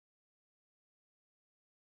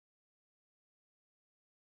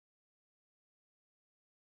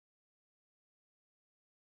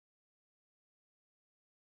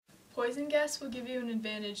Poison gas will give you an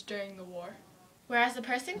advantage during the war. Whereas a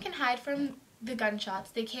person can hide from the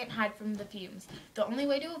gunshots, they can't hide from the fumes. The only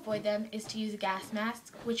way to avoid them is to use a gas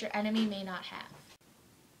mask, which your enemy may not have.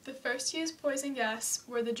 The first to use poison gas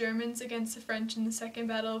were the Germans against the French in the Second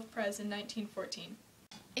Battle of Prez in 1914.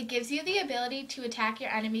 It gives you the ability to attack your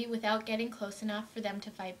enemy without getting close enough for them to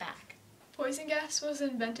fight back. Poison gas was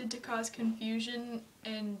invented to cause confusion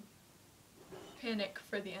and panic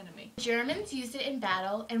for the enemy. The Germans used it in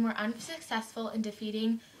battle and were unsuccessful in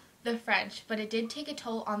defeating the French, but it did take a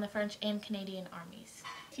toll on the French and Canadian armies.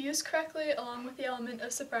 If used correctly, along with the element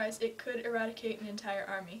of surprise, it could eradicate an entire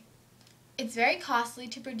army. It's very costly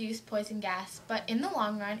to produce poison gas, but in the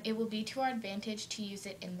long run, it will be to our advantage to use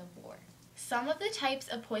it in the war. Some of the types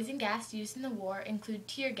of poison gas used in the war include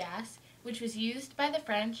tear gas, which was used by the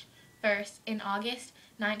French first in August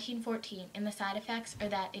 1914, and the side effects are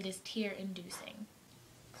that it is tear-inducing.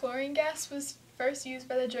 Chlorine gas was first used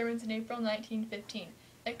by the Germans in April 1915.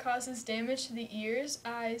 It causes damage to the ears,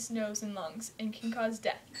 eyes, nose, and lungs, and can cause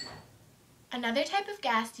death. Another type of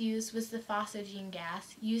gas used was the phosgene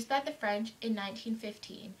gas, used by the French in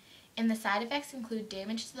 1915, and the side effects include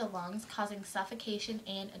damage to the lungs, causing suffocation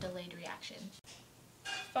and a delayed reaction.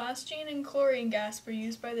 Phosgene and chlorine gas were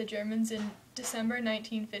used by the Germans in December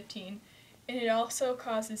 1915, and it also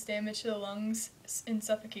causes damage to the lungs and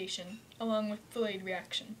suffocation, along with delayed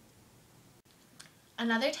reaction.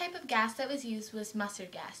 Another type of gas that was used was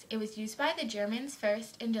mustard gas. It was used by the Germans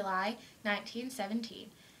first in July 1917.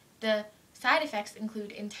 The side effects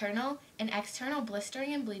include internal and external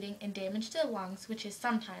blistering and bleeding and damage to the lungs, which is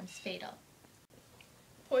sometimes fatal.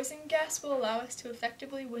 Poison gas will allow us to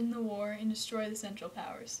effectively win the war and destroy the Central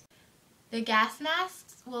Powers. The gas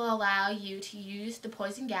masks will allow you to use the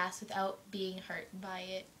poison gas without being hurt by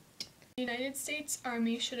it. The United States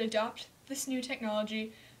Army should adopt this new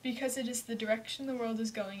technology because it is the direction the world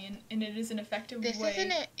is going in, and it is an effective way to win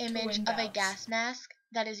battles. This is an image of a gas mask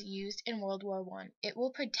that is used in World War I. It will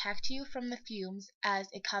protect you from the fumes as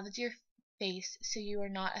it covers your face so you are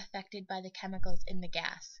not affected by the chemicals in the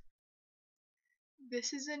gas.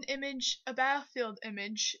 This is an image, a battlefield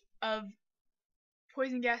image, of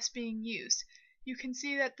poison gas being used. You can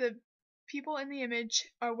see that the people in the image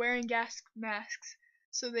are wearing gas masks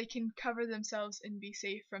so they can cover themselves and be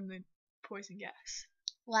safe from the poison gas.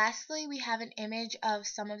 Lastly, we have an image of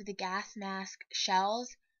some of the gas mask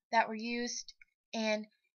shells that were used, and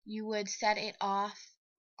you would set it off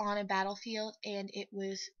on a battlefield and it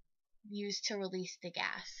was used to release the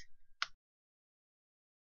gas.